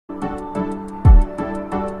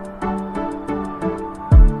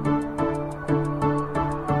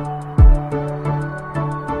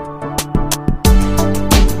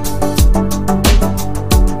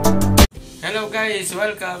guys!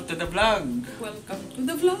 Welcome to the vlog! Welcome to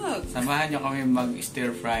the vlog! Samahan nyo kami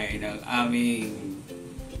mag-stir fry ng aming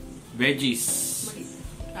veggies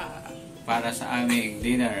para sa aming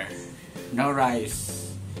dinner. No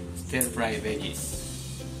rice, stir fry veggies.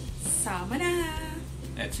 Sama na!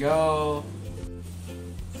 Let's go!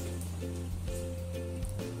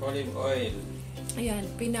 Olive oil. Ayan,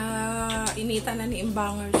 pinainitan na ni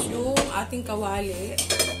Imbangers yung ating kawali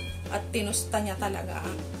at tinusta niya talaga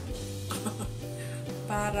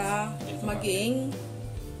para maging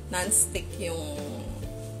non-stick yung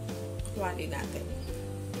kawali natin.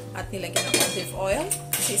 At nilagyan ng olive oil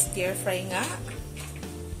kasi stir fry nga.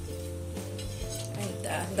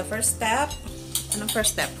 And the first step, anong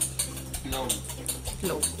first step?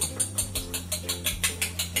 Itlog.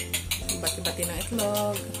 Bati-bati ng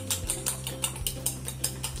itlog.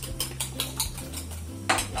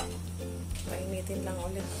 Painitin lang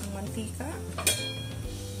ulit ang mantika.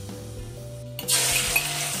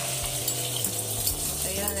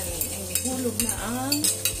 Ayan, hulog na ang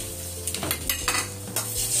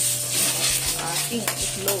ating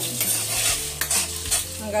itlog.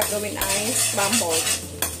 Ang gagawin ay scrambled.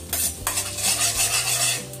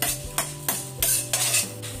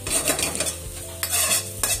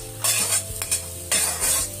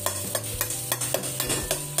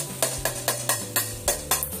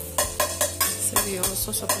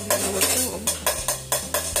 Seryoso sa pagluluto.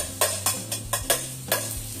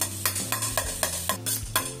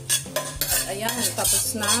 Ayan,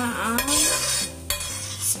 tapos na ang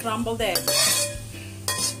scrambled egg.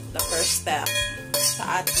 The first step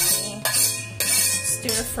sa ating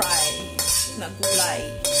stir fry na gulay.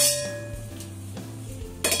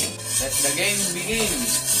 Let the game begin!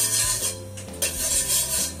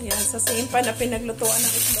 Ayan, sa same pan na pinaglutuan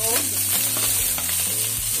ng itlog,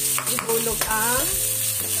 ihulog ang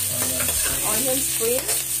onion spring,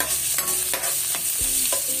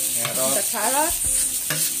 the carrots,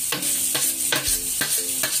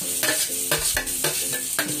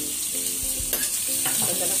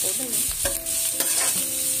 ganda na po ba yun?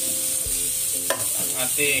 Ang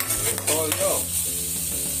ating repolyo.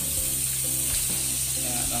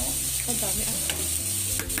 Ayan, ako. Ang dami ah.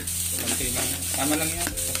 Kunti lang. Tama lang yan.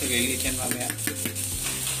 Kasi lilit yan mamaya.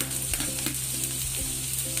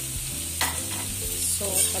 So,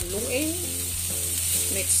 haluin.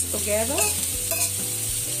 Mix together.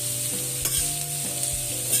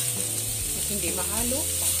 At hindi mahalo.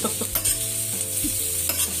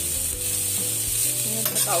 Ngayon,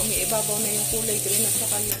 pagka umiibabaw na yung kulay green at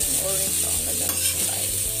saka yung orange. So, ang ganda ng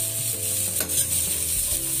style.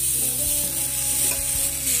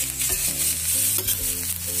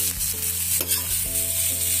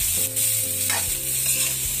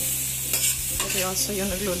 Seryoso yung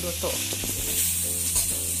nagluluto.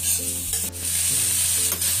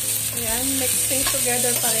 Ayan, mixing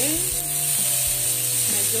together pa rin.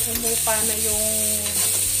 Medyo humupa na yung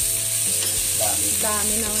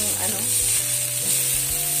dami ng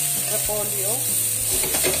repolyo.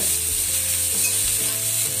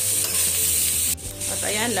 At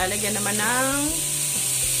ayan, lalagyan naman ng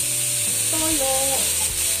toyo.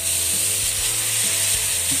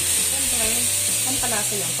 Siyempre, ang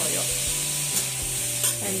palasa yung toyo.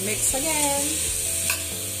 And mix again.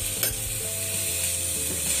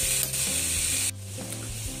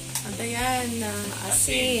 At ayan,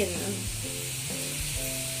 asin.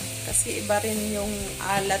 Kasi iba rin yung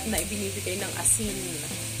alat na ibinibigay ng asin.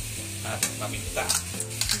 At paminta.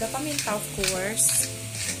 The paminta, of course.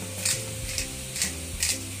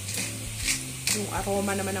 Yung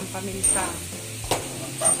aroma naman ng paminta.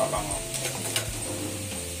 Magpapabango.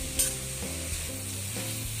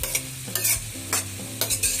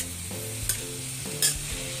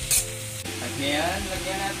 At ngayon,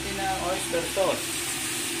 lagyan natin ng oyster sauce.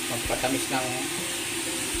 Magpatamis ng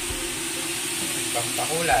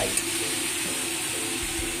pampakulay.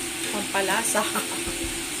 Pampalasa.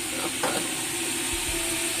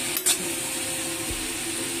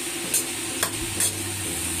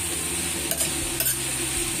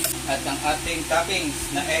 At ang ating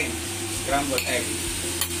toppings na egg, scrambled egg.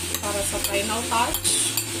 Para sa final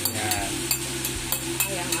touch. Yan.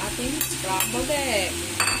 Ay ang ating scrambled egg.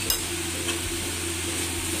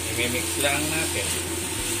 I-mix lang natin.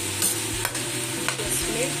 Just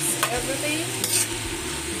mix everything.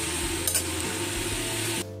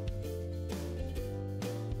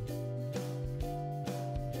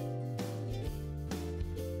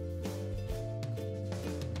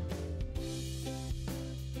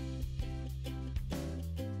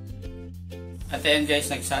 At ayan guys,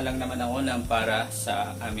 nagsalang naman ako ng para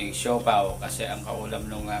sa aming siopao kasi ang kaulam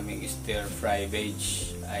ng aming stir fry veg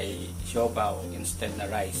ay siopao instead na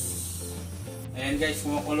rice. Ayan guys,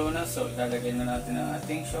 kumukulo na. So, ilalagay na natin ang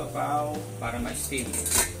ating siopao para ma-steam.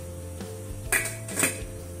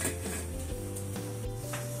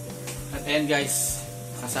 At ayan guys,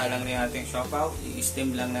 kasalang na yung ating siopao.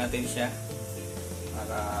 I-steam lang natin siya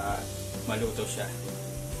para maluto siya.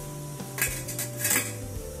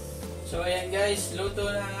 So, ayan guys, luto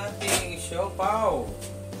na ang ating siopao.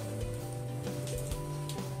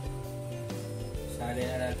 Sali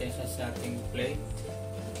na natin siya sa ating plate.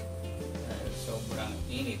 Sobrang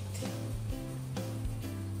init.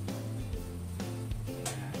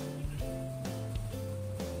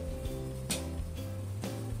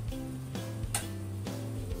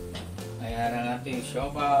 Ayan ang ating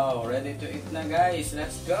siopao. Ready to eat na guys.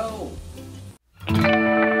 Let's go!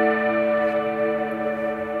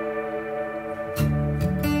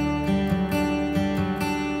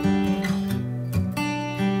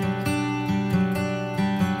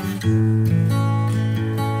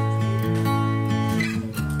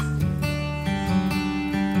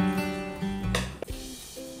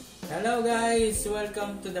 Hello guys!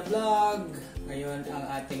 Welcome to the vlog! Ngayon ang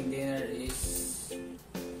ating dinner is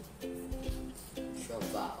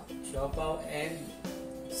siopao and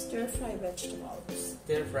Stir-fry vegetables.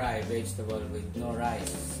 stir-fry vegetable with no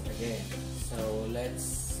rice. Again. So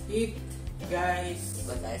let's eat guys!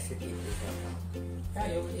 But I should eat the siopao.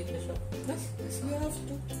 Yeah, you will eat the siopao. You have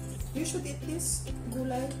to. You should eat this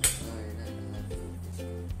gulay. No, you're not allowed to eat this.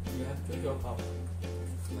 You have to siopao.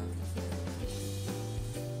 It's not the same.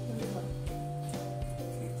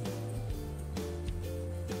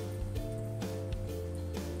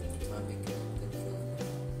 Mommy can control it.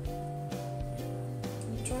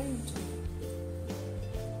 I'm trying to.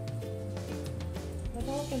 But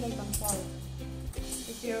how can I control?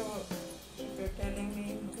 If you're telling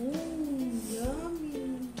me, yummy.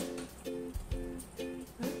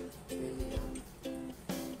 It's really yummy.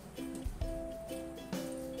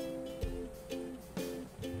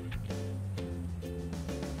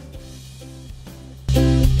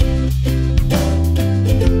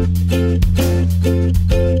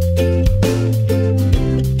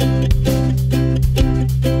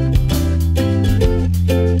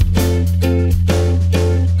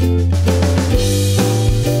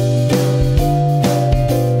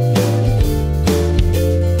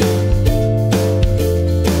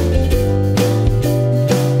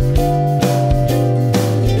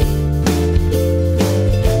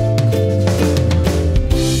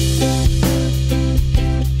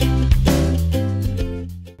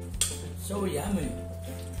 So yummy!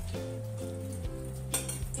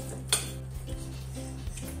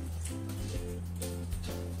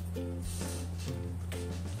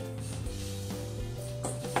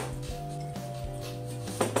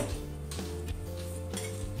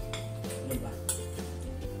 Diba?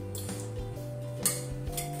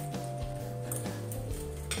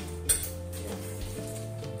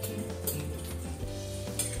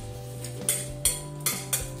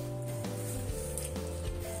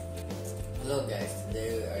 Hello guys,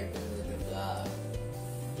 today we are doing the vlog.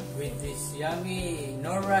 With this yummy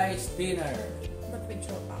no rice dinner. But with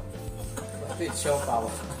siopao. But with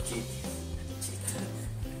siopao.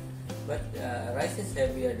 But rice is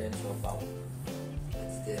heavier than siopao. But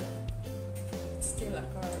still, Still a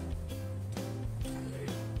carb.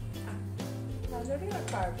 calorie. Calorie or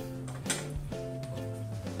carb?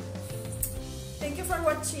 Thank you for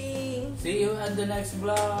watching. See you on the next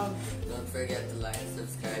vlog. Don't forget to like,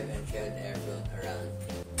 subscribe, and share to everyone around.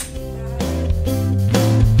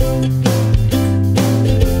 Bye.